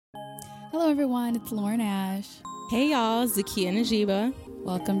Hello, everyone. It's Lauren Ash. Hey, y'all. Zakkiyyah and Najeebah.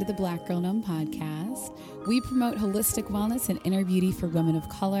 Welcome to the Black Girl Gnome podcast. We promote holistic wellness and inner beauty for women of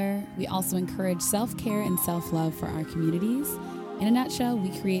color. We also encourage self-care and self-love for our communities. In a nutshell, we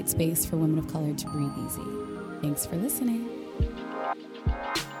create space for women of color to breathe easy. Thanks for listening.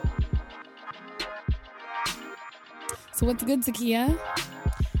 So what's good, Zakkiyyah?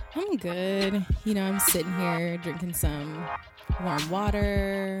 I'm good. You know, I'm sitting here drinking some warm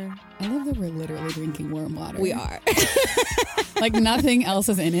water. I love that we're literally drinking warm water. We are. Like nothing else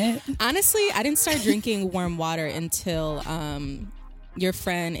is in it. Honestly, I didn't start drinking warm water until your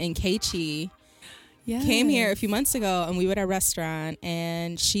friend Nkechi came here a few months ago, and we were at a restaurant,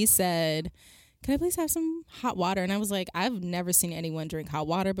 and she said, "Can I please have some hot water?" And I was like, I've never seen anyone drink hot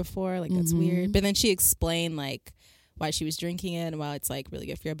water before. Like, that's weird. But then she explained like why she was drinking it and why it's like really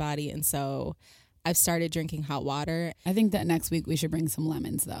good for your body. And so I've started drinking hot water. I think that next week we should bring some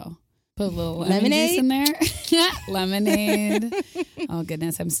lemons, though. Put a little lemonade in there. Lemonade. Oh,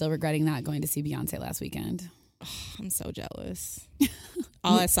 goodness. I'm still regretting not going to see Beyonce last weekend. Oh, I'm so jealous.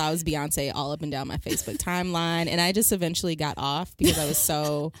 All I saw was Beyonce all up and down my Facebook timeline. And I just eventually got off because I was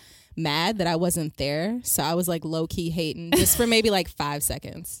so mad that I wasn't there. So I was like low-key hating just for maybe like 5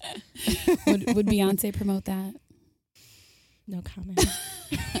 seconds. Would Beyonce promote that? No comment.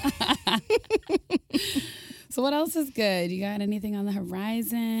 So what else is good? You got anything on the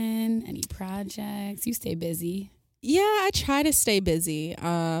horizon? Any projects? You stay busy. Yeah, I try to stay busy.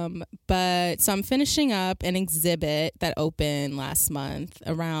 But so I'm finishing up an exhibit that opened last month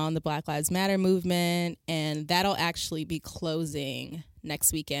around the Black Lives Matter movement, and that'll actually be closing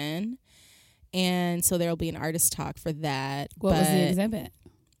next weekend. And so there'll be an artist talk for that. What was the exhibit?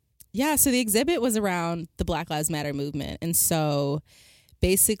 Yeah, so the exhibit was around the Black Lives Matter movement. And so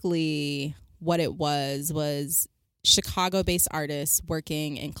basically what it was Chicago-based artists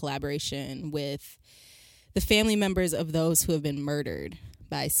working in collaboration with the family members of those who have been murdered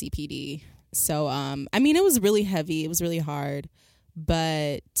by CPD. So, I mean, it was really heavy. It was really hard.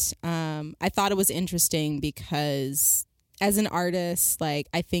 But I thought it was interesting because as an artist, like,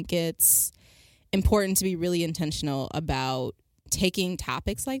 I think it's important to be really intentional about taking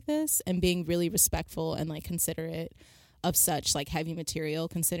topics like this and being really respectful and like considerate of such like heavy material,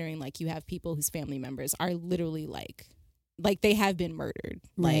 considering like you have people whose family members are literally like they have been murdered,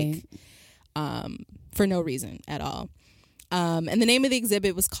 right. like for no reason at all. And the name of the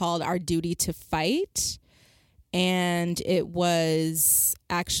exhibit was called Our Duty to Fight. And it was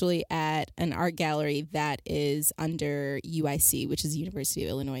actually at an art gallery that is under UIC, which is the University of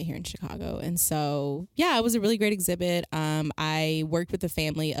Illinois here in Chicago. And so, yeah, it was a really great exhibit. I worked with the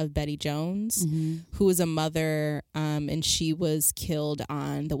family of Betty Jones, who was a mother, and she was killed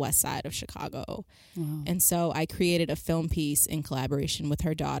on the west side of Chicago. Wow. And so I created a film piece in collaboration with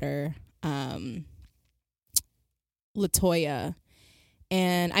her daughter, LaToya.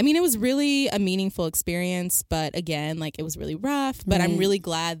 And I mean, it was really a meaningful experience, but again, like it was really rough, but I'm really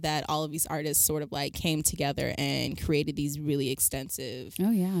glad that all of these artists sort of like came together and created these really extensive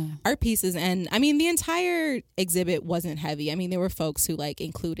art pieces. And I mean, the entire exhibit wasn't heavy. I mean, there were folks who like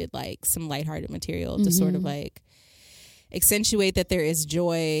included like some lighthearted material to sort of like accentuate that there is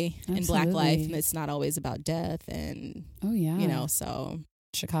joy in Black life and it's not always about death. And, you know, so.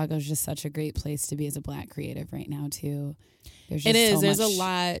 Chicago's just such a great place to be as a Black creative right now, too. There's a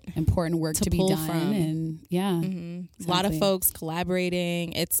lot important work to be done from. And exactly. A lot of folks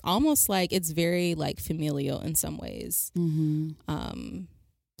collaborating. It's almost like it's very like familial in some ways.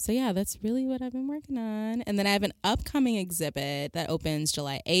 So yeah, that's really what I've been working on. And then I have an upcoming exhibit that opens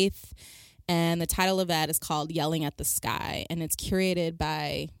July 8th. And the title of that is called Yelling at the Sky. And it's curated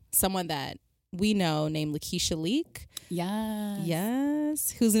by someone that we know named Lakeisha Leak.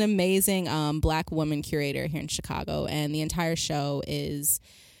 Yes. Who's an amazing Black woman curator here in Chicago. And the entire show is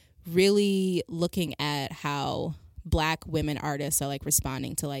really looking at how Black women artists are like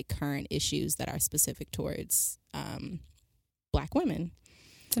responding to like current issues that are specific towards Black women.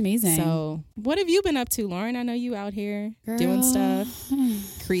 It's amazing. So what have you been up to, Lauren? I know you out here doing stuff,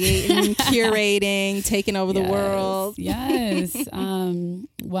 creating, curating, taking over the world. Yes.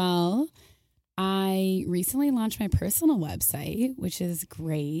 Well, I recently launched my personal website, which is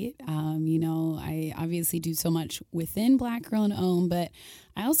great. You know, I obviously do so much within Black Girl and Own, but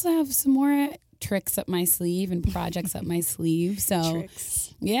I also have some more tricks up my sleeve and projects up my sleeve. So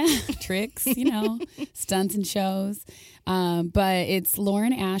tricks, you know, stunts and shows. But it's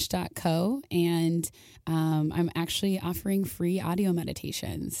laurenash.co, and I'm actually offering free audio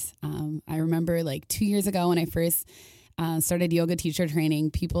meditations. I remember like 2 years ago when I first started yoga teacher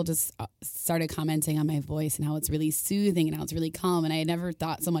training, people just started commenting on my voice and how it's really soothing and how it's really calm. And I had never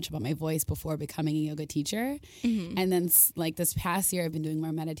thought so much about my voice before becoming a yoga teacher. Mm-hmm. And then like this past year, I've been doing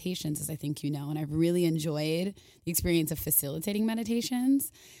more meditations, as I think you know, and I've really enjoyed the experience of facilitating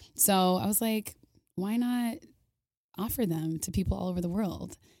meditations. So I was like, why not offer them to people all over the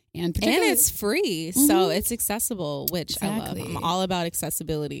world? And it's free, so it's accessible, which exactly. I love. I'm all about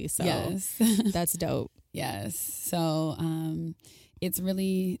accessibility, so yes. That's dope. Yes. So it's a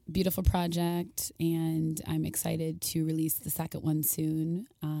really beautiful project, and I'm excited to release the second one soon.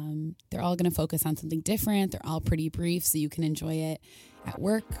 They're all going to focus on something different. They're all pretty brief, so you can enjoy it at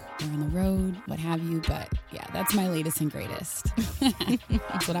work or on the road, what have you. But yeah, that's my latest and greatest.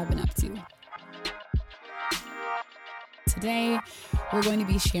 That's what I've been up to. Today, we're going to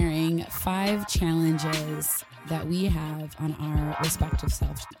be sharing 5 challenges that we have on our respective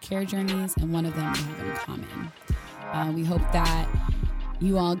self-care journeys, and one of them we have in common. We hope that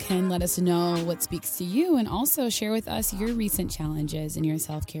you all can let us know what speaks to you, and also share with us your recent challenges in your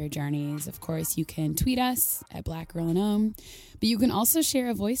self-care journeys. Of course, you can tweet us at Black Girl in Om, but you can also share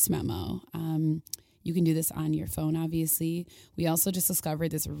a voice memo. You can do this on your phone, obviously. We also just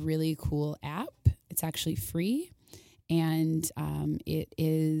discovered this really cool app. It's actually free. And it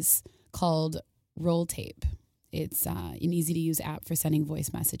is called Roll Tape. It's an easy-to-use app for sending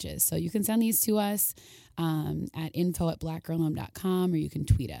voice messages. So you can send these to us at info@blackgirlom.com, or you can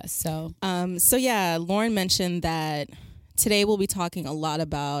tweet us. So yeah, Lauren mentioned that today we'll be talking a lot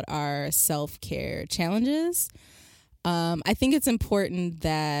about our self-care challenges. I think it's important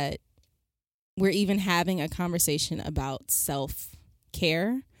that we're even having a conversation about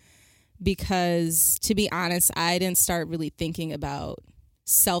self-care. Because, to be honest, I didn't start really thinking about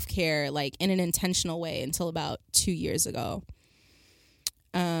self-care like in an intentional way until about 2 years ago.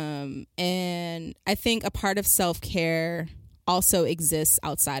 And I think a part of self-care also exists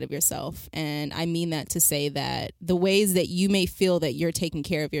outside of yourself. And I mean that to say that the ways that you may feel that you're taking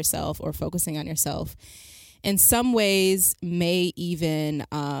care of yourself or focusing on yourself, in some ways may even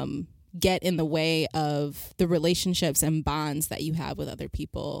get in the way of the relationships and bonds that you have with other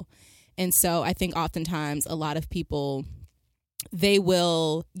people. And so I think oftentimes a lot of people, they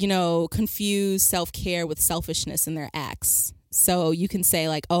will, confuse self-care with selfishness in their acts. So you can say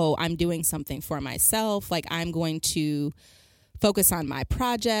like, oh, I'm doing something for myself. Like I'm going to focus on my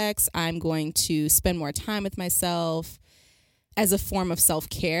projects. I'm going to spend more time with myself as a form of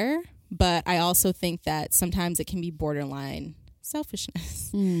self-care. But I also think that sometimes it can be borderline selfishness.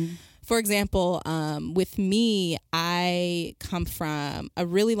 For example, with me, I come from a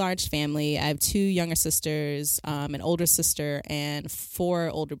really large family. I have 2 younger sisters, an older sister, and 4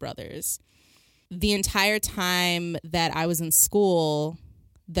 older brothers. The entire time that I was in school,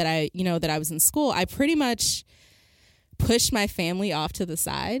 I pretty much pushed my family off to the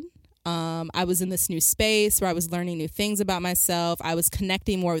side. I was in this new space where I was learning new things about myself. I was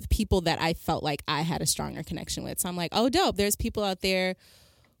connecting more with people that I felt like I had a stronger connection with. So I'm like, oh, dope. There's people out there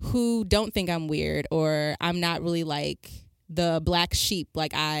who don't think I'm weird, or I'm not really like the black sheep.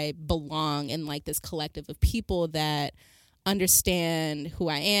 Like I belong in like this collective of people that understand who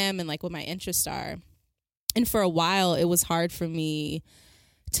I am and like what my interests are. And for a while, it was hard for me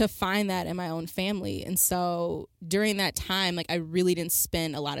to find that in my own family. And so during that time, like I really didn't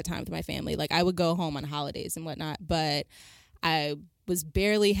spend a lot of time with my family. Like I would go home on holidays and whatnot, but I was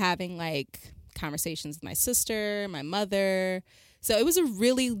barely having like conversations with my sister, my mother. So it was a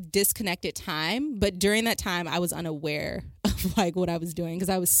really disconnected time. But during that time, I was unaware of like what I was doing because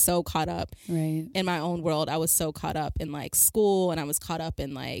I was so caught up in my own world. I was so caught up in like school, and I was caught up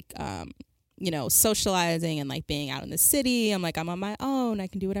in like, socializing and like being out in the city. I'm like, I'm on my own. I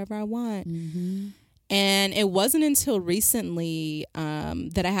can do whatever I want. Mm-hmm. And it wasn't until recently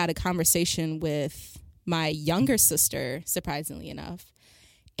that I had a conversation with my younger sister, surprisingly enough.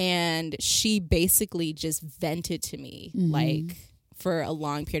 And she basically just vented to me like for a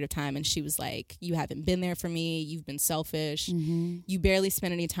long period of time. And she was like, you haven't been there for me. You've been selfish. Mm-hmm. You barely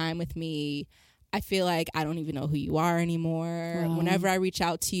spend any time with me. I feel like I don't even know who you are anymore. Wow. Whenever I reach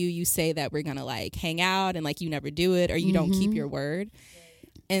out to you, you say that we're going to like hang out, and like you never do it, or you don't keep your word.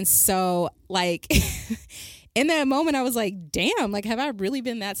 And so like in that moment, I was like, damn, like, have I really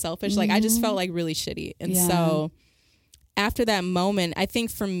been that selfish? Like, I just felt like really shitty. And so after that moment, I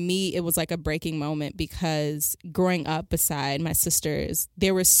think for me, it was like a breaking moment, because growing up beside my sisters,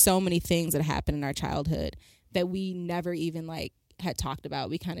 there were so many things that happened in our childhood that we never even like had talked about.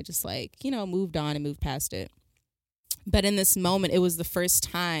 We kind of just like, moved on and moved past it. But in this moment, it was the first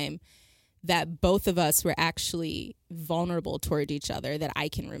time that both of us were actually vulnerable toward each other that I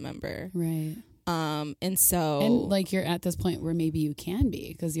can remember. Right. And like you're at this point where maybe you can be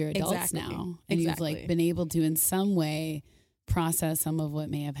because you're adults now, and you've like been able to in some way process some of what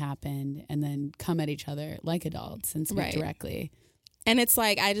may have happened and then come at each other like adults and speak directly. And it's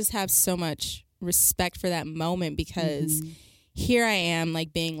like I just have so much respect for that moment because here I am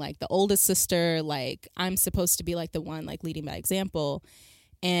like being like the oldest sister, like I'm supposed to be like the one like leading by example.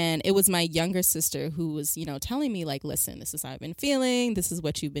 And it was my younger sister who was, you know, telling me like, listen, this is how I've been feeling. This is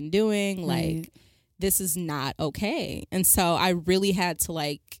what you've been doing. Like, this is not okay. And so I really had to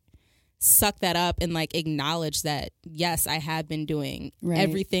like suck that up and like acknowledge that, yes, I have been doing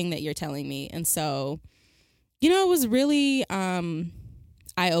everything that you're telling me. And so, you know, it was really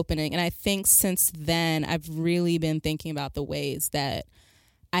eye-opening. And I think since then, I've really been thinking about the ways that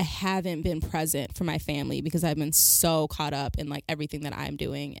I haven't been present for my family because I've been so caught up in like everything that I'm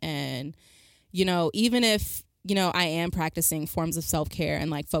doing. And, you know, even if, you know, I am practicing forms of self-care and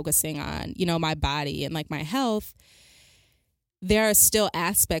like focusing on, you know, my body and like my health, there are still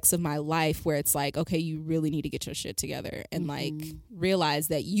aspects of my life where it's like, okay, you really need to get your shit together and like realize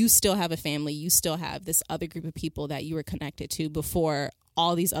that you still have a family. You still have this other group of people that you were connected to before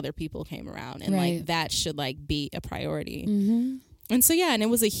all these other people came around. And like that should like be a priority. And so, yeah, and it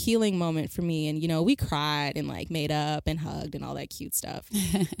was a healing moment for me. And, you know, we cried and like made up and hugged and all that cute stuff.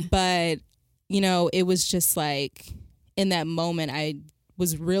 But, you know, it was just like in that moment, I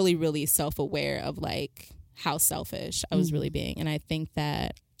was really, really self-aware of like how selfish I was really being. And I think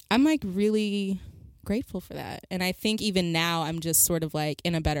that I'm like really grateful for that. And I think even now I'm just sort of like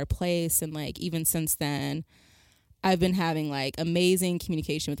in a better place. And like even since then, I've been having like amazing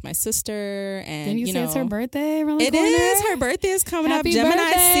communication with my sister, and didn't you say it's her birthday around the corner? It is. Her birthday is coming Happy up. Gemini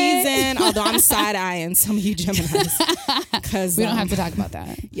birthday. Season. Although I'm side eyeing some of you Geminis because we don't have to talk about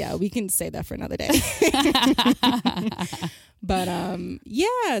that. Yeah, we can say that for another day. But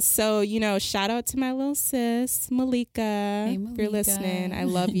yeah. So you know, shout out to my little sis Malika. Hey, Malika. If you're listening, I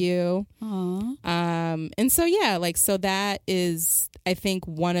love you. Aww. And so yeah, like so that is, I think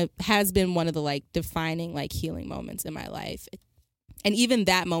has been one of the like defining like healing moments in my life. And even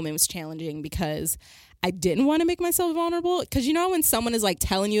that moment was challenging because I didn't want to make myself vulnerable. Because you know when someone is like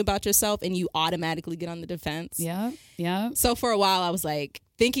telling you about yourself and you automatically get on the defense? Yeah, yeah. So for a while I was like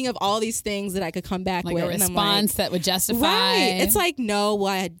thinking of all these things that I could come back like with. a response and I'm like, that would justify. Right. It's like, no, well,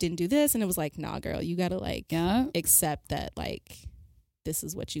 I didn't do this. And it was like, nah, girl, you got to like accept that like this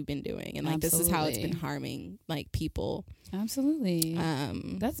is what you've been doing. And like this is how it's been harming like people. Absolutely.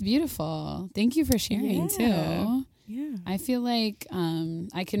 That's beautiful. Thank you for sharing too. Yeah. I feel like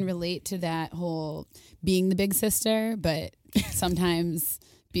I can relate to that whole being the big sister, but sometimes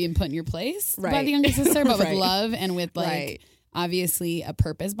being put in your place by the younger sister, but with love and with like obviously a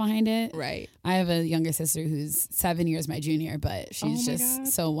purpose behind it. Right. I have a younger sister who's 7 years my junior, but she's just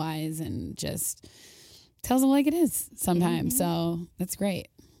so wise and just tells them like it is sometimes. So that's great.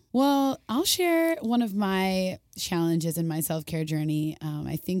 Well, I'll share one of my challenges in my self-care journey.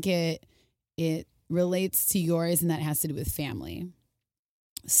 I think it relates to yours, and that has to do with family.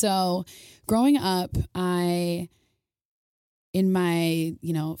 So growing up, in my,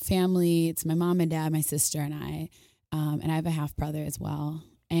 family, it's my mom and dad, my sister and I have a half brother as well.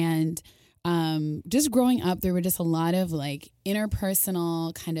 And just growing up, there were just a lot of like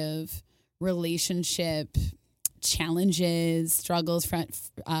interpersonal kind of relationship challenges, struggles,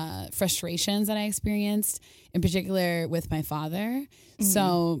 frustrations that I experienced, in particular with my father. Mm-hmm.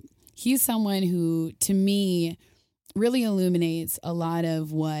 So he's someone who, to me, really illuminates a lot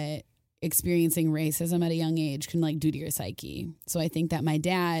of what experiencing racism at a young age can like do to your psyche. So I think that my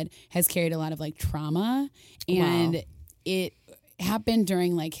dad has carried a lot of like trauma, and it happened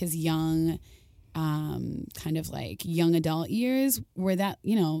during like his young kind of like young adult years, where that,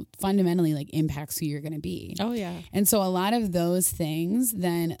 fundamentally like impacts who you're going to be. Oh, yeah. And so a lot of those things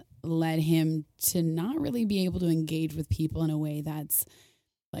then led him to not really be able to engage with people in a way that's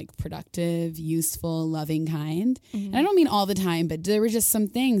like productive, useful, loving kind. Mm-hmm. And I don't mean all the time, but there were just some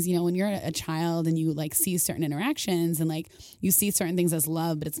things, when you're a child and you like see certain interactions and like you see certain things as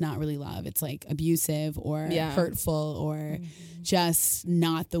love, but it's not really love. It's like abusive or hurtful or just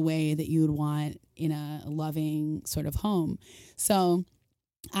not the way that you would want in a loving sort of home. So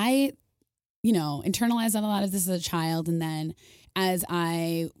I, internalized a lot of this as a child. And then as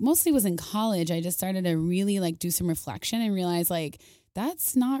I mostly was in college, I just started to really like do some reflection and realize like,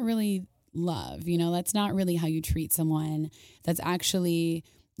 that's not really love, that's not really how you treat someone that's actually,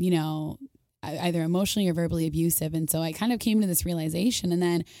 either emotionally or verbally abusive. And so I kind of came to this realization, and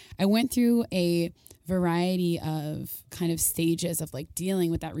then I went through a variety of kind of stages of like dealing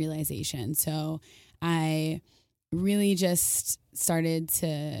with that realization. So I really just started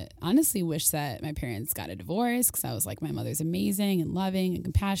to honestly wish that my parents got a divorce, because I was like, my mother's amazing and loving and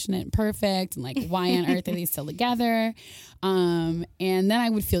compassionate and perfect, and like, why on earth are they still together? And then I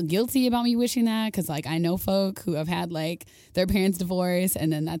would feel guilty about me wishing that, because like I know folk who have had like their parents divorce,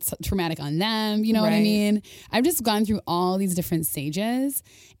 and then that's traumatic on them. You know what I mean? I've just gone through all these different stages,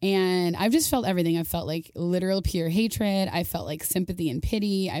 and I've just felt everything. I felt like literal pure hatred. I felt like sympathy and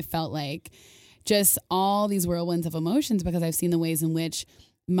pity. I felt like just all these whirlwinds of emotions, because I've seen the ways in which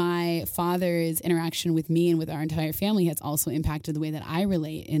my father's interaction with me and with our entire family has also impacted the way that I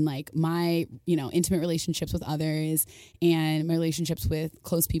relate in like my, intimate relationships with others and my relationships with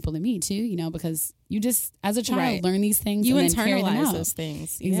close people to me too, because you just, as a child, learn these things. You and then carry them internalize out. those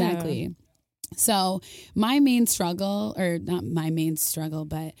things. Exactly. Yeah. So my main struggle, or not my main struggle,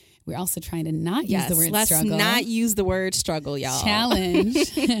 but we're also trying to not use the word struggle. Let's not use the word struggle, y'all. Challenge.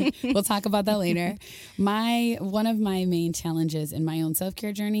 We'll talk about that later. One of my main challenges in my own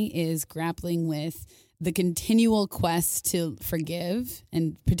self-care journey is grappling with the continual quest to forgive,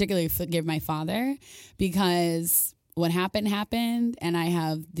 and particularly forgive my father, because what happened, and I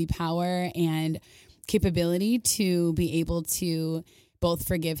have the power and capability to be able to both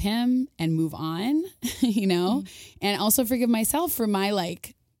forgive him and move on, and also forgive myself for my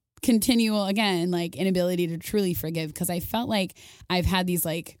like continual, again, like inability to truly forgive, because I felt like I've had these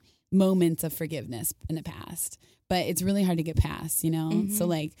like moments of forgiveness in the past, but it's really hard to get past, So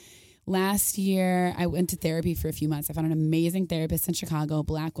like last year I went to therapy for a few months. I found an amazing therapist in Chicago,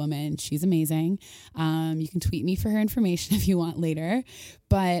 Black woman. She's amazing. You can tweet me for her information if you want later,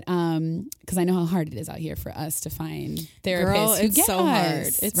 but because I know how hard it is out here for us to find therapists. Girl, who it's get so us, hard.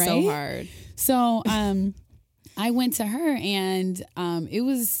 It's right? so hard. So I went to her, and it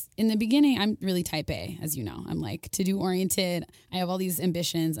was, in the beginning, I'm really type A, as you know. I'm like to-do oriented. I have all these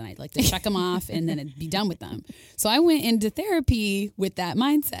ambitions, and I'd like to check them off and then be done with them. So I went into therapy with that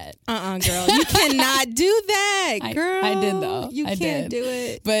mindset. Girl. You cannot do that, girl. I did, though. You can't do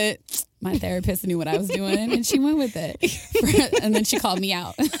it. But my therapist knew what I was doing, and she went with it. And then she called me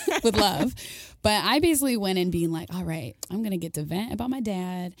out with love. But I basically went in being like, all right, I'm going to get to vent about my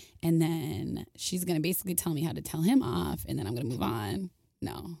dad, and then she's going to basically tell me how to tell him off, and then I'm going to move on.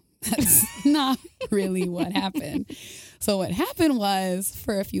 No, that's not really what happened. So what happened was,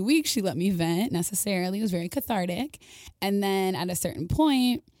 for a few weeks, she let me vent necessarily. It was very cathartic. And then at a certain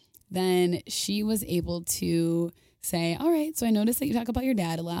point, then she was able to say, all right, so I noticed that you talk about your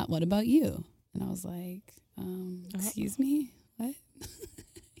dad a lot. What about you? And I was like, excuse me? What?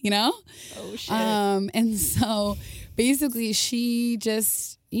 Oh, shit. And so basically she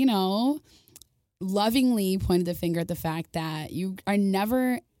just, lovingly pointed the finger at the fact that you are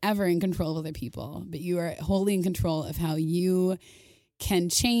never, ever in control of other people, but you are wholly in control of how you can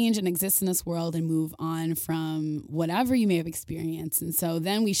change and exist in this world and move on from whatever you may have experienced. And so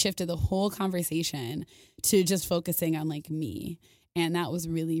then we shifted the whole conversation to just focusing on like me. And that was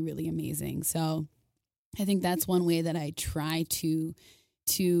really, really amazing. So I think that's one way that I try to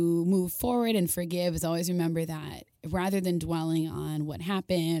move forward and forgive, is always remember that rather than dwelling on what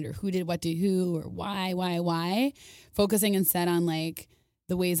happened or who did what to who or why, focusing instead on like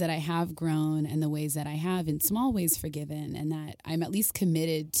the ways that I have grown and the ways that I have in small ways forgiven, and that I'm at least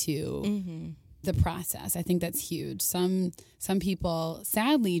committed to the process. I think that's huge. Some people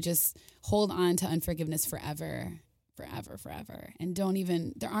sadly just hold on to unforgiveness forever, and aren't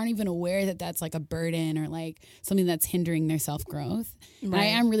even aware that that's like a burden or like something that's hindering their self-growth. Right. And I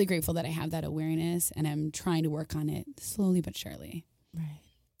am really grateful that I have that awareness, and I'm trying to work on it slowly but surely. Right.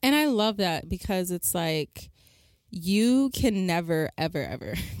 And I love that, because it's like you can never, ever,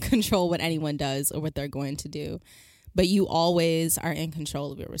 ever control what anyone does or what they're going to do, but you always are in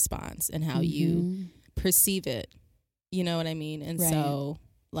control of your response and how you perceive it. You know what I mean? And so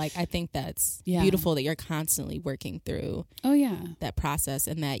like, I think that's beautiful that you're constantly working through that process,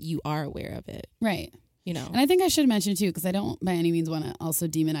 and that you are aware of it. Right. And I think I should mention too, because I don't by any means want to also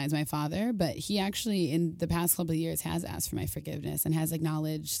demonize my father, but he actually in the past couple of years has asked for my forgiveness and has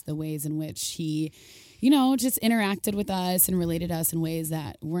acknowledged the ways in which he, just interacted with us and related to us in ways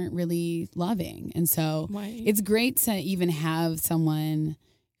that weren't really loving. And so it's great to even have someone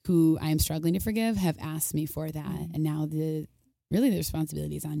who I'm struggling to forgive have asked me for that. And now the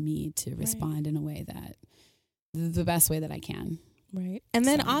responsibility is on me to respond in a way that the best way that I can. Right. And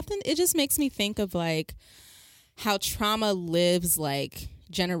then often it just makes me think of like how trauma lives like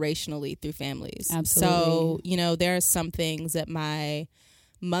generationally through families. Absolutely. So, there are some things that my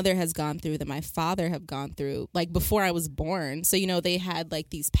mother has gone through, that my father have gone through, like before I was born. So, they had like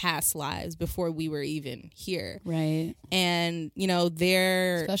these past lives before we were even here. Right. And,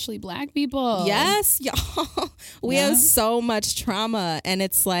 they're... Especially Black people. Yes, y'all. We have so much trauma. And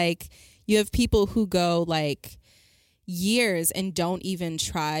it's like, you have people who go like years and don't even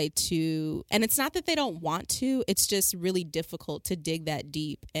try to, and it's not that they don't want to, it's just really difficult to dig that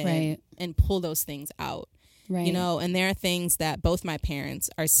deep and pull those things out. Right. And there are things that both my parents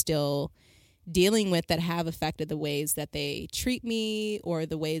are still dealing with that have affected the ways that they treat me, or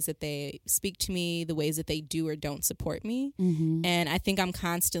the ways that they speak to me, the ways that they do or don't support me. Mm-hmm. And I think I'm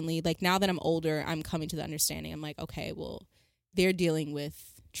constantly, like, now that I'm older, I'm coming to the understanding. I'm like, okay, well, they're dealing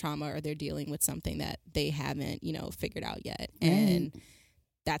with trauma, or they're dealing with something that they haven't, figured out yet. Right. And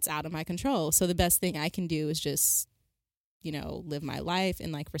that's out of my control. So the best thing I can do is just, live my life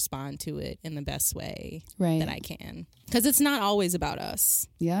and like respond to it in the best way that I can. Because it's not always about us.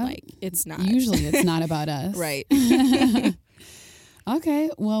 Yeah. Like, it's not. Usually it's not about us. Right. Okay.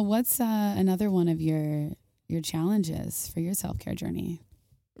 Well, what's another one of your challenges for your self-care journey?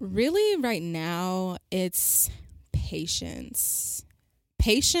 Really, right now, it's patience.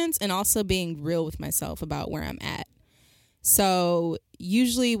 Patience, and also being real with myself about where I'm at. So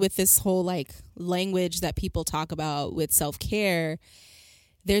usually with this whole like language that people talk about with self-care,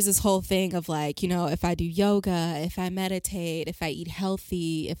 there's this whole thing of like, if I do yoga, if I meditate, if I eat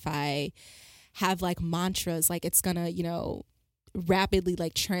healthy, if I have like mantras, like it's gonna, rapidly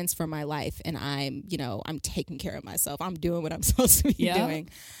like transform my life, and I'm taking care of myself. I'm doing what I'm supposed to be doing.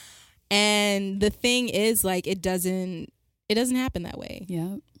 And the thing is, like, it doesn't happen that way.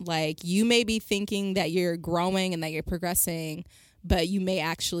 Yeah. Like, you may be thinking that you're growing and that you're progressing, but you may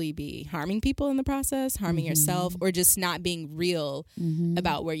actually be harming people in the process, harming yourself, or just not being real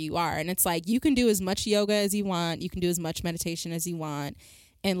about where you are. And it's like, you can do as much yoga as you want. You can do as much meditation as you want,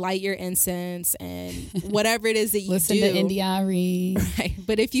 and light your incense and whatever it is that you Listen do. Listen to India Arie. Right.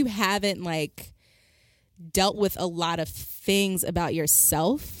 But if you haven't like dealt with a lot of things about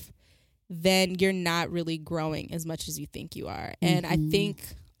yourself, then you're not really growing as much as you think you are. And I think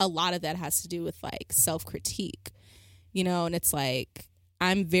a lot of that has to do with like self-critique, and it's like,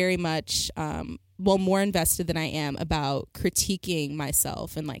 I'm very much, more invested than I am about critiquing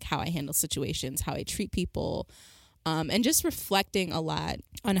myself and like how I handle situations, how I treat people, and just reflecting a lot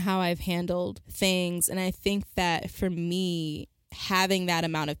on how I've handled things. And I think that for me, having that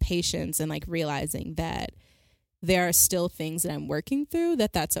amount of patience and like realizing that there are still things that I'm working through,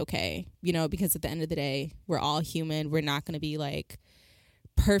 that's okay, because at the end of the day, we're all human. We're not going to be like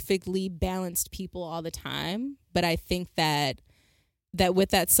perfectly balanced people all the time. But I think that with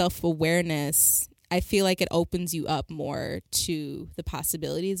that self-awareness, I feel like it opens you up more to the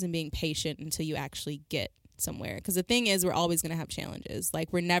possibilities and being patient until you actually get somewhere. Because the thing is, we're always going to have challenges.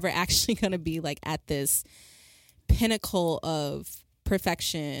 Like, we're never actually going to be like at this pinnacle of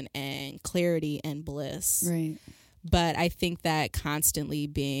perfection and clarity and bliss. Right. But I think that constantly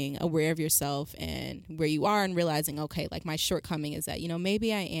being aware of yourself and where you are, and realizing, okay, like, my shortcoming is that,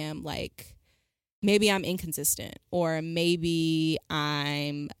 maybe I'm inconsistent, or maybe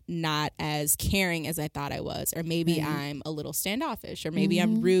I'm not as caring as I thought I was, or maybe I'm a little standoffish, or maybe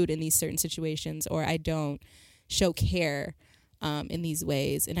I'm rude in these certain situations, or I don't show care in these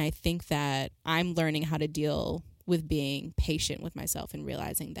ways. And I think that I'm learning how to deal with being patient with myself and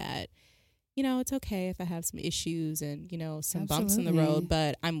realizing that, it's okay if I have some issues and, some bumps in the road,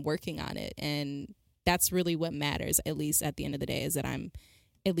 but I'm working on it. And that's really what matters, at least at the end of the day, is that I'm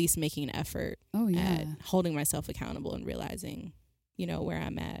at least making an effort at holding myself accountable and realizing, where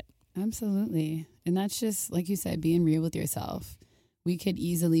I'm at. Absolutely. And that's just, like you said, being real with yourself. We could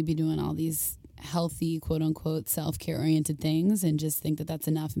easily be doing all these healthy, quote unquote, self-care oriented things and just think that that's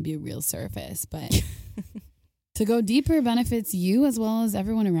enough and be a real surface. But to go deeper benefits you as well as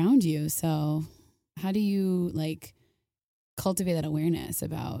everyone around you. So how do you like cultivate that awareness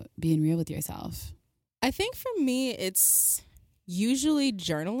about being real with yourself? I think for me, it's usually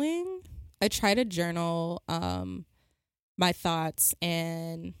journaling. I try to journal my thoughts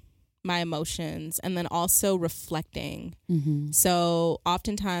and my emotions, and then also reflecting. So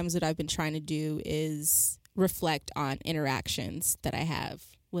oftentimes what I've been trying to do is reflect on interactions that I have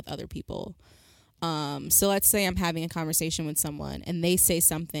with other people. So let's say I'm having a conversation with someone and they say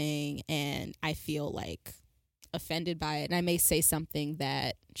something and I feel like offended by it, and I may say something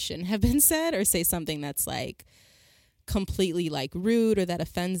that shouldn't have been said, or say something that's like completely like rude or that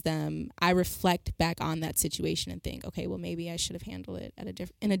offends them. I reflect back on that situation and think, okay, well, maybe I should have handled it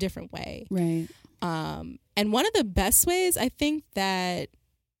in a different way. Right. And one of the best ways I think that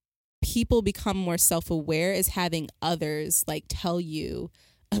people become more self-aware is having others like tell you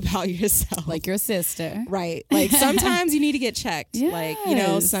about yourself. Like your sister. Right. Like sometimes you need to get checked. Yes. Like, you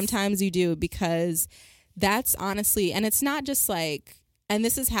know, sometimes you do, because that's honestly, and it's not just like, and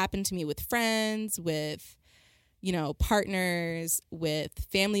this has happened to me with friends, with, you know, partners, with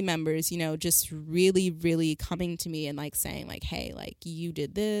family members, you know, just really, really coming to me and like saying like, hey, like you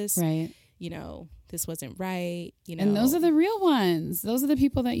did this, right? You know, this wasn't right, you know. And those are the real ones. Those are the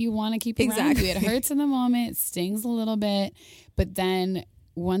people that you want to keep around you. It hurts in the moment, it stings a little bit, but then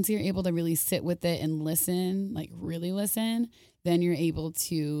once you're able to really sit with it and listen, like really listen, then you're able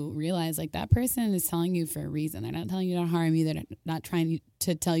to realize like that person is telling you for a reason. They're not telling you to harm you. They're not trying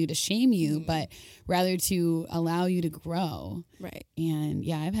to tell you to shame you, but rather to allow you to grow. Right. And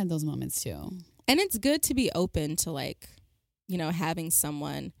yeah, I've had those moments too. And it's good to be open to like, you know, having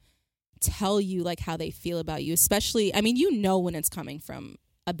someone tell you like how they feel about you, especially, I mean, you know, when it's coming from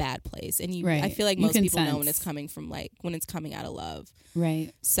a bad place, and you, I feel like most people know when it's coming from like, when it's coming out of love.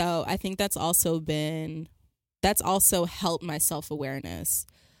 Right. So I think that's also helped my self-awareness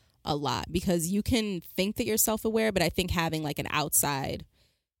a lot, because you can think that you're self-aware, but I think having like an outside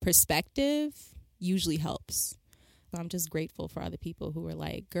perspective usually helps. So I'm just grateful for other people who are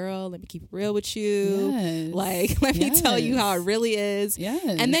like, girl, let me keep it real with you. Yes. Like, let me tell you how it really is. Yes.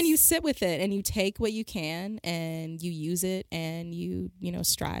 And then you sit with it and you take what you can and you use it, and you know,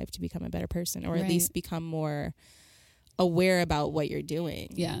 strive to become a better person, or at least become more aware about what you're doing.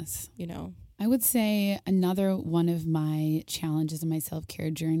 Yes. You know, I would say another one of my challenges in my self-care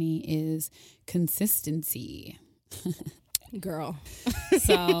journey is consistency. Girl.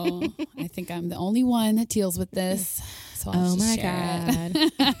 So I think I'm the only one that deals with this. So I'll just share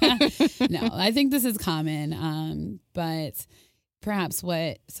it. No, I think this is common. But perhaps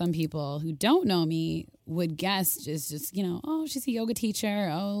what some people who don't know me would guess is just, you know, oh, she's a yoga teacher.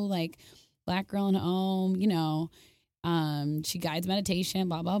 Oh, like Black girl in home, you know. She guides meditation,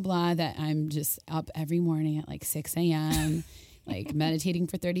 blah, blah, blah, that I'm just up every morning at like 6 a.m., like meditating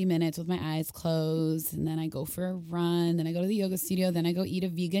for 30 minutes with my eyes closed. And then I go for a run. Then I go to the yoga studio. Then I go eat a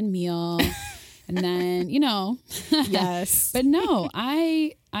vegan meal. And then, you know. Yes. But no,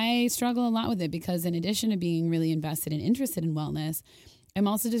 I struggle a lot with it, because in addition to being really invested and interested in wellness, I'm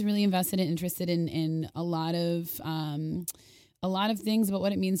also just really invested and interested in a lot of things about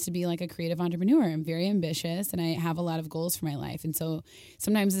what it means to be like a creative entrepreneur. I'm very ambitious and I have a lot of goals for my life. And so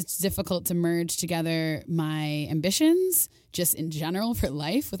sometimes it's difficult to merge together my ambitions just in general for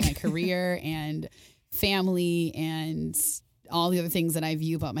life with my career and family and all the other things that I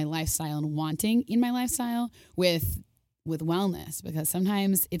view about my lifestyle and wanting in my lifestyle with wellness, because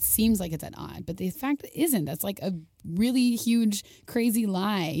sometimes it seems like it's at odds, but the fact isn't. That's like a really huge, crazy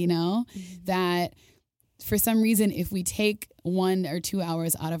lie, you know, that for some reason, if we take 1 or 2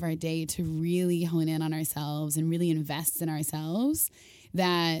 hours out of our day to really hone in on ourselves and really invest in ourselves,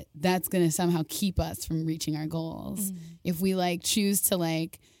 that's going to somehow keep us from reaching our goals. If we like choose to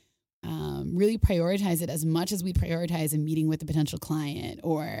like really prioritize it as much as we prioritize a meeting with a potential client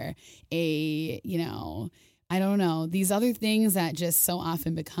or a, you know, I don't know, these other things that just so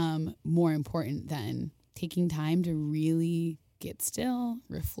often become more important than taking time to really get still,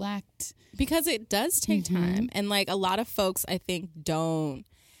 reflect. Because it does take time. And like a lot of folks, I think, don't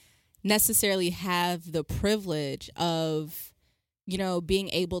necessarily have the privilege of, you know, being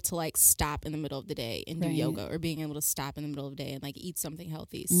able to like stop in the middle of the day and do yoga, or being able to stop in the middle of the day and like eat something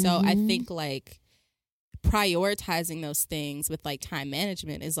healthy. So I think like prioritizing those things with like time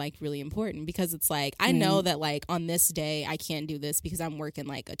management is like really important, because it's like, I know that like on this day I can't do this because I'm working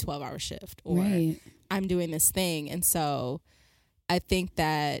like a 12-hour shift, or I'm doing this thing. And so I think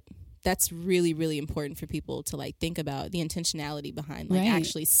that that's really, really important for people to like think about the intentionality behind like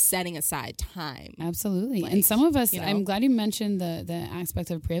actually setting aside time. Absolutely. Like, and some of us, you know, I'm glad you mentioned the aspect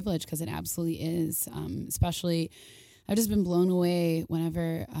of privilege, because it absolutely is. Especially, I've just been blown away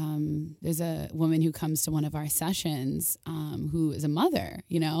whenever there's a woman who comes to one of our sessions who is a mother,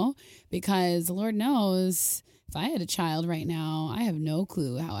 you know, because the Lord knows if I had a child right now, I have no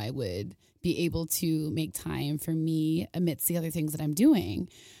clue how I would be able to make time for me amidst the other things that I'm doing.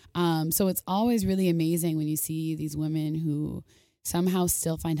 So it's always really amazing when you see these women who somehow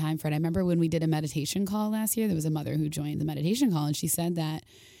still find time for it. I remember when we did a meditation call last year, there was a mother who joined the meditation call, and she said that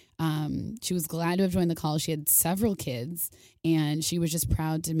she was glad to have joined the call. She had several kids, and she was just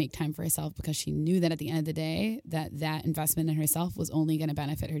proud to make time for herself, because she knew that at the end of the day, that investment in herself was only going to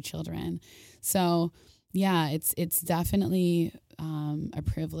benefit her children. So yeah, it's definitely a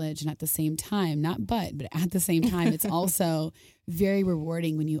privilege, and at the same time, but at the same time, it's also very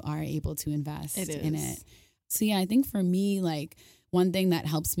rewarding when you are able to invest in it. So yeah, I think for me, like one thing that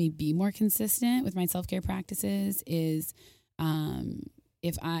helps me be more consistent with my self-care practices is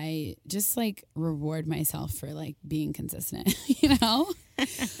if I just like reward myself for like being consistent, you know?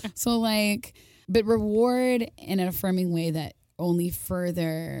 So like, but reward in an affirming way that only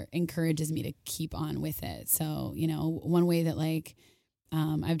further encourages me to keep on with it. So, you know, one way that like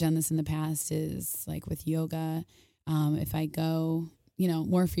I've done this in the past is like with yoga. If I go, you know,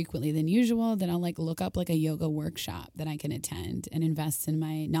 more frequently than usual, then I'll like look up like a yoga workshop that I can attend and invest in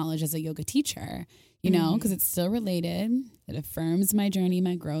my knowledge as a yoga teacher, you know, because it's still related. It affirms my journey,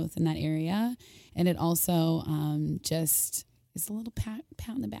 my growth in that area. And it also just is a little pat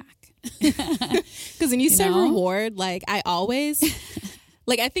on the back. Because when you said reward, like I always...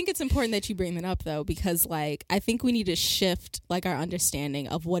 Like, I think it's important that you bring that up, though, because, like, I think we need to shift, like, our understanding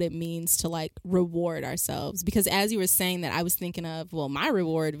of what it means to, like, reward ourselves. Because as you were saying that, I was thinking of, well, my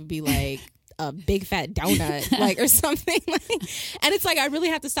reward would be, like, a big fat donut, like, or something. Like, and it's like, I really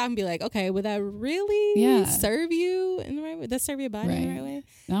have to stop and be like, okay, would that really serve you in the right way? Does that serve your body in the right way?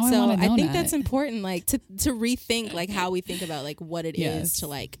 Now so I think that's important, like, to rethink, like, how we think about, like, what it is to,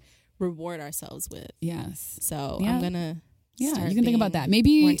 like, reward ourselves with. Yes. So I'm going to... Yeah, you can think about that.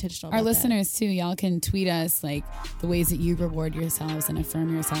 Maybe our listeners too, y'all can tweet us like the ways that you reward yourselves and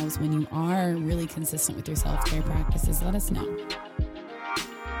affirm yourselves when you are really consistent with your self-care practices. Let us know.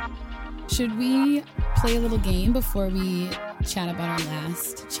 Should we play a little game before we chat about our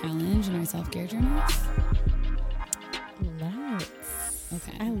last challenge in our self-care journeys? Let's.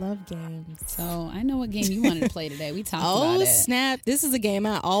 Okay. I love games. So I know what game you wanted to play today. We talked about it. Oh, snap. This is a game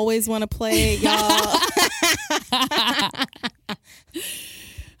I always want to play, y'all.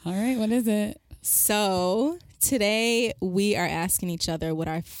 All right. What is it? So today we are asking each other what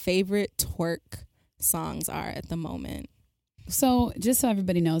our favorite twerk songs are at the moment. So just so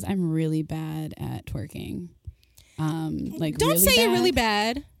everybody knows, I'm really bad at twerking. Like don't really say bad. You're really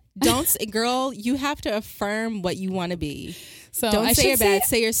bad. Don't say, girl, you have to affirm what you want to be. So don't say you're bad.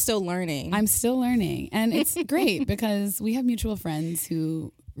 Say you're still learning. I'm still learning. And it's great because we have mutual friends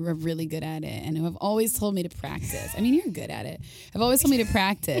who are really good at it and who have always told me to practice. I mean, you're good at it. Have always told me to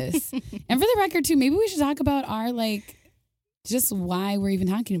practice. And for the record, too, maybe we should talk about our, like, just why we're even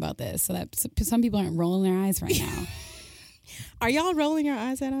talking about this so that some people aren't rolling their eyes right now. Are y'all rolling your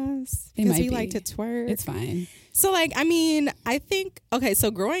eyes at us? Because we like to twerk. It's fine. So, like, I mean, I think, okay,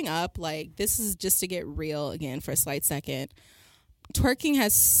 so growing up, like, this is just to get real again for a slight second. Twerking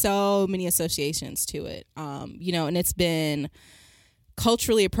has so many associations to it, you know, and it's been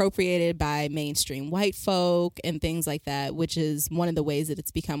culturally appropriated by mainstream white folk and things like that, which is one of the ways that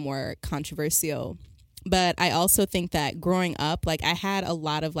it's become more controversial. But I also think that growing up, like, I had a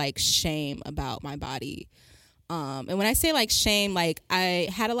lot of, like, shame about my body. And when I say like shame, like I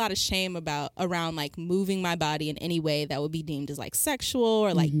had a lot of shame around like moving my body in any way that would be deemed as like sexual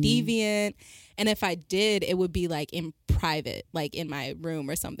or like deviant. And if I did, it would be like in private, like in my room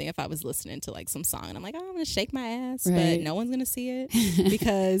or something. If I was listening to like some song and I'm like, oh, I'm going to shake my ass, but no one's going to see it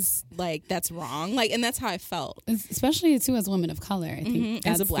because like that's wrong. Like, and that's how I felt. Especially too as a woman of color. I think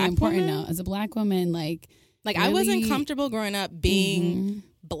that's as a black important woman, note. As a black woman, like really, I wasn't comfortable growing up being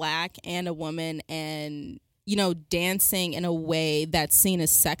black and a woman and, you know, dancing in a way that's seen as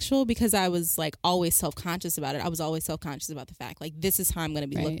sexual because I was like always self-conscious about it. I was always self-conscious about the fact like this is how I'm going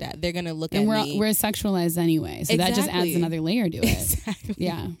to be looked at. They're going to look at me. We're sexualized anyway. So that just adds another layer to it. Exactly.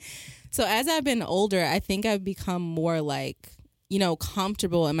 Yeah. So as I've been older, I think I've become more like, you know,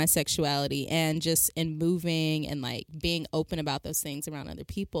 comfortable in my sexuality and just in moving and like being open about those things around other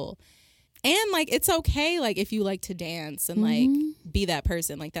people. And, like, it's okay, like, if you like to dance and, like, be that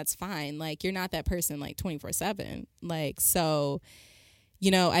person. Like, that's fine. Like, you're not that person, like, 24/7. Like, so, you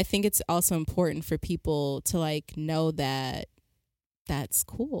know, I think it's also important for people to, like, know that that's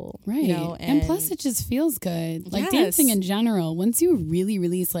cool. Right. You know? And plus, it just feels good. Like, dancing in general, once you really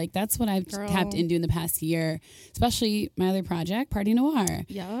release, like, that's what I've tapped into in the past year, especially my other project, Party Noir.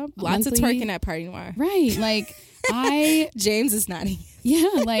 Yeah. Lots of twerking at Party Noir. Right. Like, James is nodding. Yeah,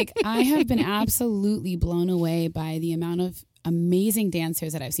 like I have been absolutely blown away by the amount of amazing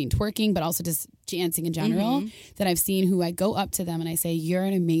dancers that I've seen twerking, but also just dancing in general that I've seen who I go up to them and I say, you're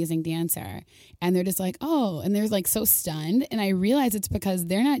an amazing dancer. And they're just like, oh, and they're like so stunned. And I realize it's because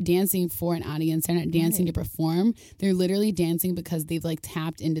they're not dancing for an audience. They're not dancing to perform. They're literally dancing because they've like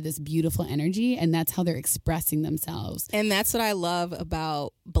tapped into this beautiful energy and that's how they're expressing themselves. And that's what I love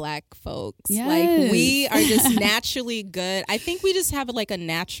about Black folks. Yes. Like we are just naturally good. I think we just have like a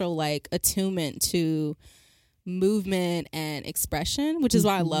natural like attunement to movement and expression, which is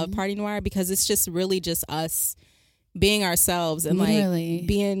why I love Party Noir, because it's just really just us being ourselves and like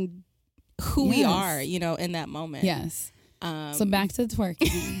being who we are, you know, in that moment. Yes. So back to the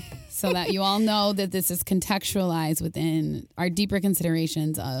twerking. so that you all know that this is contextualized within our deeper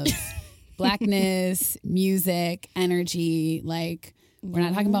considerations of Blackness, music, energy. Like, we're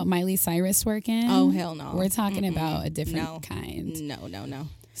not talking about Miley Cyrus twerking. Oh, hell no. We're talking about a different kind. No.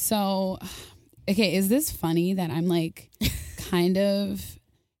 So, okay, is this funny that I'm like kind of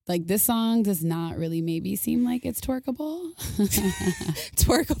like, this song does not really maybe seem like it's twerkable?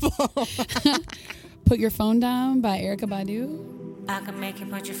 Twerkable. Put Your Phone Down by Erykah Badu. I can make you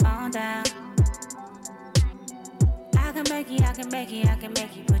put your phone down. I can make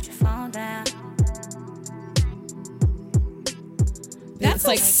you put your phone down. That's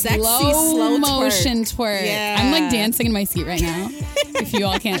like sexy, slow motion twerk. Yeah. I'm like dancing in my seat right now. If you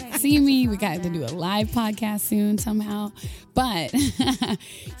all can't see me, we got to do a live podcast soon somehow. But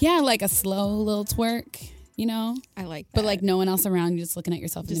yeah, like a slow little twerk, you know? I like that. But like no one else around, you're just looking at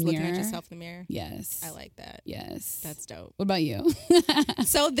yourself in the mirror. Just looking at yourself in the mirror. Yes. I like that. Yes. That's dope. What about you?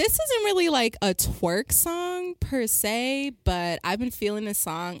 So this isn't really like a twerk song per se, but I've been feeling this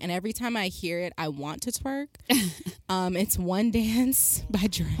song, and every time I hear it, I want to twerk. It's One Dance by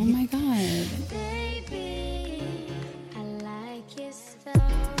Drake. Oh my God. Baby, I like your so.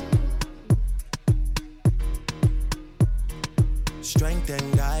 Strength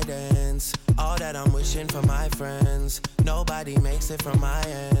and guidance, all that I'm wishing for my friends. Nobody makes it from my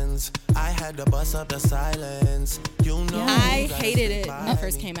ends. I had to bust up the silence. You know, I hated it when it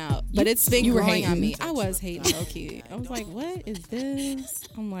first came out, but it's been you were growing on hating. me. I was hating low-key. I was like, what is this?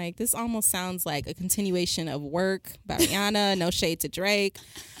 I'm like, this almost sounds like a continuation of Work by Rihanna. No shade to Drake.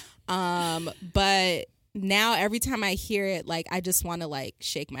 But now every time I hear it, like, I just want to like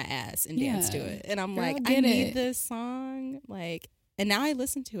shake my ass and dance to it. And I'm Girl, like, I need this song. Like, and now I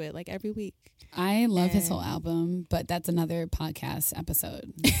listen to it like every week. I love his whole album, but that's another podcast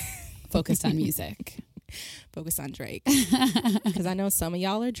episode focused on music. Focus on Drake. Because I know some of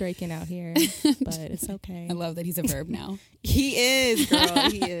y'all are Draking out here, but it's okay. I love that he's a verb now. He is, girl.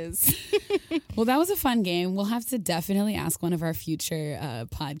 He is. Well, that was a fun game. We'll have to definitely ask one of our future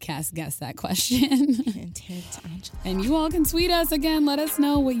podcast guests that question. And you all can tweet us again. Let us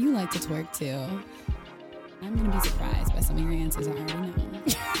know what you like to twerk to. I'm going to be surprised by some of your answers I already know.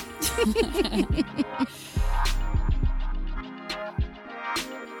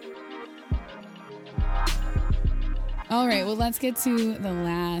 All right, well, let's get to the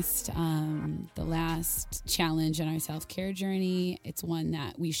last challenge in our self-care journey. It's one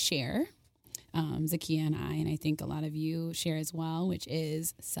that we share, Zakkiyyah and I think a lot of you share as well, which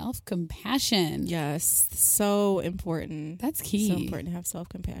is self-compassion. Yes, so important. That's key. So important to have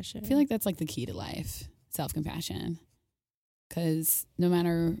self-compassion. I feel like that's like the key to life, self-compassion. Because no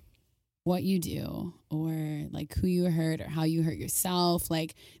matter what you do or like who you hurt or how you hurt yourself,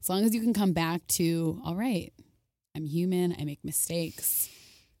 like as long as you can come back to, all right, I'm human, I make mistakes,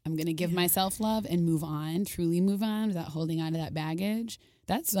 I'm going to give myself love and move on, truly move on without holding on to that baggage.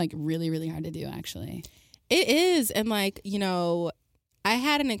 That's like really, really hard to do, actually. It is. And like, you know, I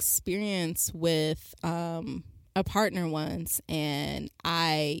had an experience with a partner once, and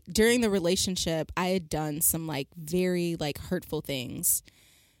during the relationship, I had done some like very like hurtful things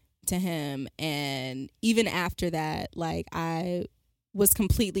to him. And even after that, like I was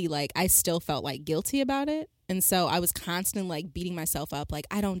completely like, I still felt like guilty about it. And so I was constantly like beating myself up, like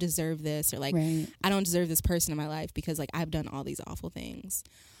I don't deserve this, or like I don't deserve this person in my life because like I've done all these awful things.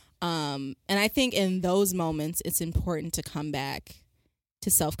 And I think in those moments, it's important to come back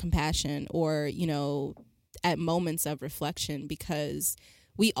to self-compassion, or, you know, at moments of reflection, because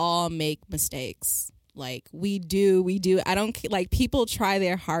we all make mistakes. Like we do. I don't like, people try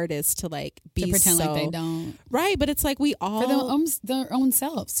their hardest to like be to pretend like they don't. Right. But it's like we all for their own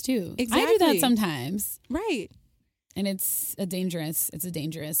selves too. Exactly. I do that sometimes. Right. And it's a dangerous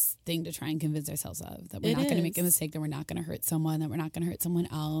thing to try and convince ourselves of, that we're not going to make a mistake, that we're not going to hurt someone, that we're not going to hurt someone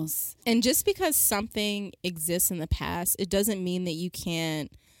else. And just because something exists in the past, it doesn't mean that you can't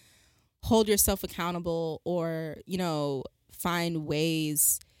hold yourself accountable, or, you know, find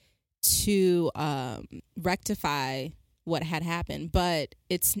ways to rectify what had happened. But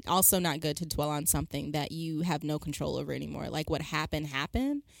it's also not good to dwell on something that you have no control over anymore. Like what happened.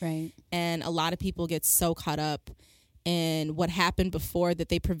 Right. And a lot of people get so caught up in what happened before that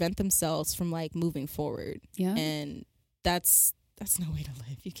they prevent themselves from like moving forward. Yeah. And that's no way to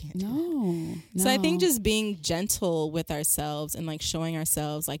live. You can't do No. So I think just being gentle with ourselves and like showing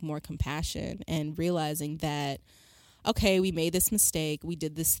ourselves like more compassion, and realizing that, okay, we made this mistake, we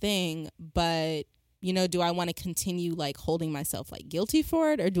did this thing, but, you know, do I want to continue like holding myself like guilty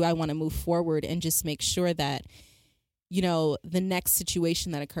for it, or do I want to move forward and just make sure that the next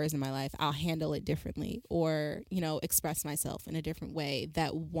situation that occurs in my life, I'll handle it differently or, express myself in a different way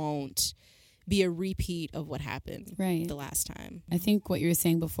that won't be a repeat of what happened the last time. I think what you were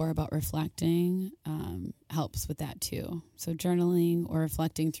saying before about reflecting helps with that too. So journaling or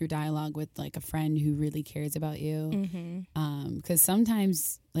reflecting through dialogue with like a friend who really cares about you. Because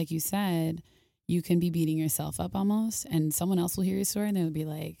sometimes, like you said, you can be beating yourself up almost, and someone else will hear your story and they would be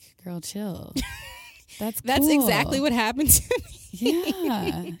like, girl, chill. That's exactly what happened to me.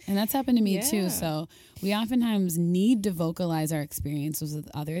 Yeah. And that's happened to me too. So we oftentimes need to vocalize our experiences with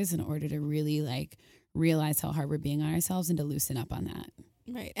others in order to really like realize how hard we're being on ourselves and to loosen up on that.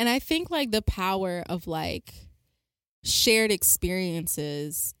 Right. And I think like the power of like shared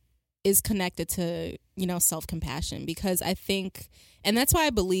experiences is connected to, self-compassion, because I think, and that's why I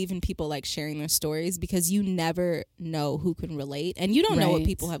believe in people like sharing their stories, because you never know who can relate and you don't know what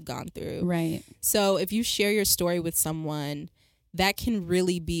people have gone through. Right. So if you share your story with someone, that can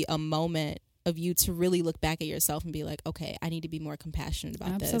really be a moment of you to really look back at yourself and be like, okay, I need to be more compassionate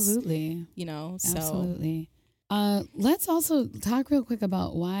about this. Absolutely. So. Absolutely. Let's also talk real quick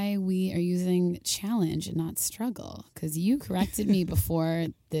about why we are using challenge and not struggle, because you corrected me before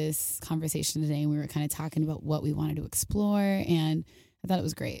this conversation today and we were kind of talking about what we wanted to explore, and I thought it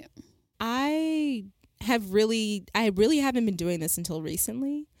was great. I really haven't been doing this until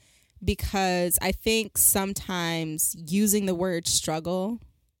recently, because I think sometimes using the word struggle,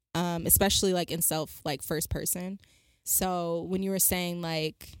 especially like in first person. So when you were saying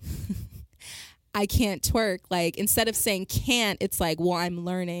like, I can't twerk, like instead of saying can't, it's like, well, I'm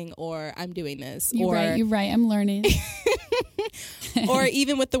learning or I'm doing this. You're right. I'm learning. Or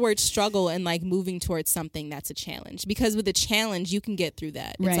even with the word struggle and like moving towards something that's a challenge, because with a challenge, you can get through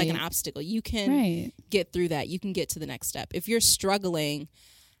that. It's like an obstacle. You can get through that. You can get to the next step. If you're struggling,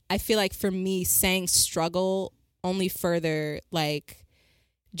 I feel like for me, saying struggle only further like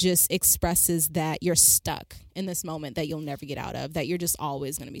just expresses that you're stuck in this moment that you'll never get out of, that you're just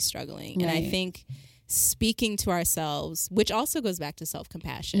always going to be struggling. Right. And I think speaking to ourselves, which also goes back to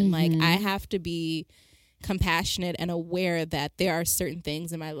self-compassion, like I have to be compassionate and aware that there are certain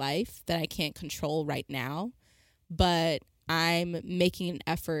things in my life that I can't control right now, but I'm making an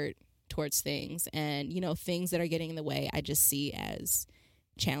effort towards things, and things that are getting in the way I just see as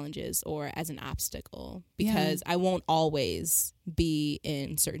challenges or as an obstacle, because I won't always be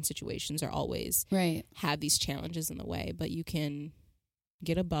in certain situations or always have these challenges in the way, but you can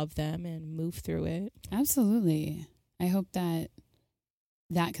get above them and move through it. Absolutely. I hope that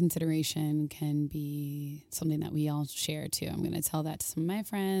consideration can be something that we all share too. I'm going to tell that to some of my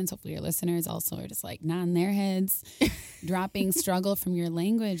friends. Hopefully your listeners also are just like nodding their heads, dropping struggle from your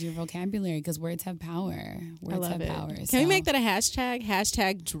language, your vocabulary, because words have power. Words have power. Can we make that a hashtag?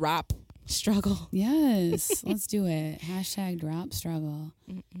 Hashtag drop struggle. Yes, let's do it. Hashtag drop struggle.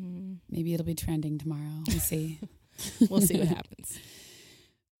 Maybe it'll be trending tomorrow. We'll see. We'll see what happens.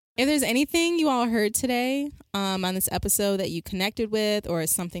 If there's anything you all heard today on this episode that you connected with, or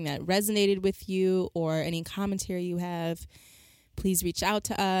something that resonated with you, or any commentary you have, please reach out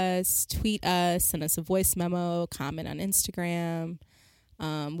to us, tweet us, send us a voice memo, comment on Instagram.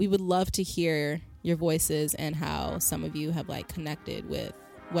 We would love to hear your voices and how some of you have like connected with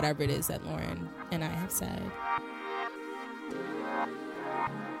whatever it is that Lauren and I have said.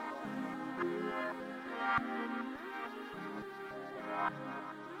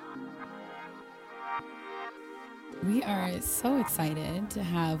 We are so excited to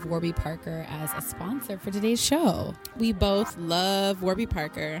have Warby Parker as a sponsor for today's show. We both love Warby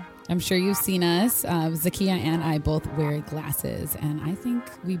Parker. I'm sure you've seen us. Zakkiyyah and I both wear glasses, and I think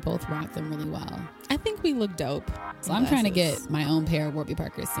we both rock them really well. I think we look dope. So I'm trying to get my own pair of Warby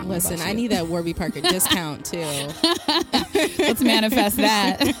Parkers soon. Listen, I need that Warby Parker discount too. Let's manifest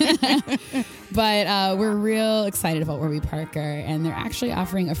that. But we're real excited about Warby Parker, and they're actually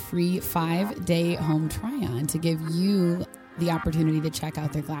offering a free 5-day home try-on to give you the opportunity to check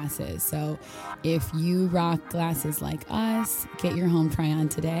out their glasses. So if you rock glasses like us, get your home try-on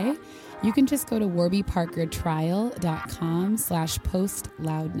today. You can just go to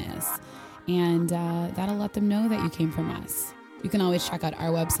warbyparkertrial.com/postloudness, and that'll let them know that you came from us. You can always check out our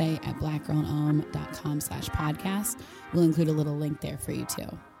website at blackgirlandom.com/podcast. We'll include a little link there for you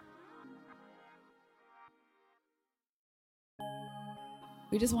too.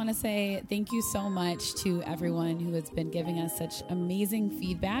 We just want to say thank you so much to everyone who has been giving us such amazing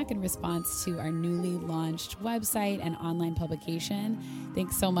feedback in response to our newly launched website and online publication.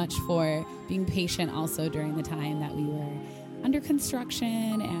 Thanks so much for being patient also during the time that we were under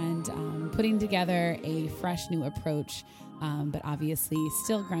construction and putting together a fresh new approach but obviously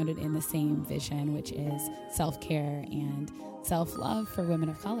still grounded in the same vision, which is self-care and self-love for women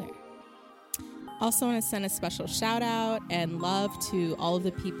of color. Also want to send a special shout out and love to all of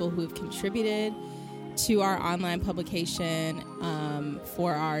the people who have contributed to our online publication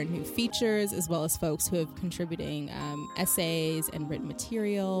for our new features, as well as folks who have contributing essays and written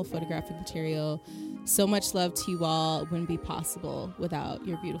material, photographic material. So much love to you all. It wouldn't be possible without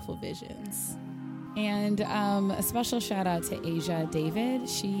your beautiful visions. And a special shout out to Asia David.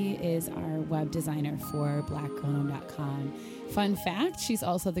 She is our web designer for blackgirlowned.com. Fun fact, she's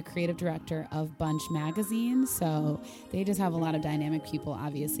also the creative director of Bunch Magazine. So they just have a lot of dynamic people,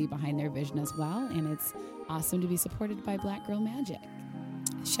 obviously, behind their vision as well. And it's awesome to be supported by Black Girl Magic.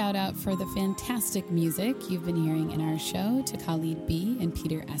 Shout out for the fantastic music you've been hearing in our show to Khalid B. and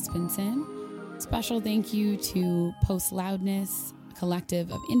Peter Espenson. Special thank you to Post Loudness, a collective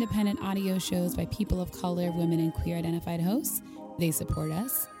of independent audio shows by people of color, women, and queer-identified hosts. They support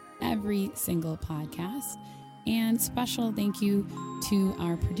us every single podcast. And special thank you to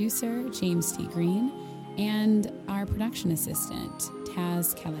our producer, James T. Green, and our production assistant,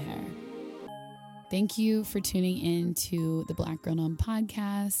 Taz Kelleher. Thank you for tuning in to the Black Girl Known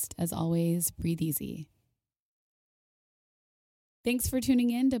podcast. As always, breathe easy. Thanks for tuning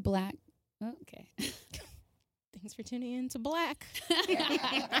in to Black... Oh, okay. Thanks for tuning in to Black.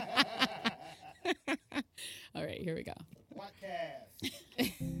 All right, here we go.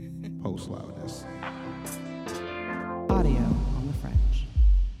 Post Loudness. Audio on the French.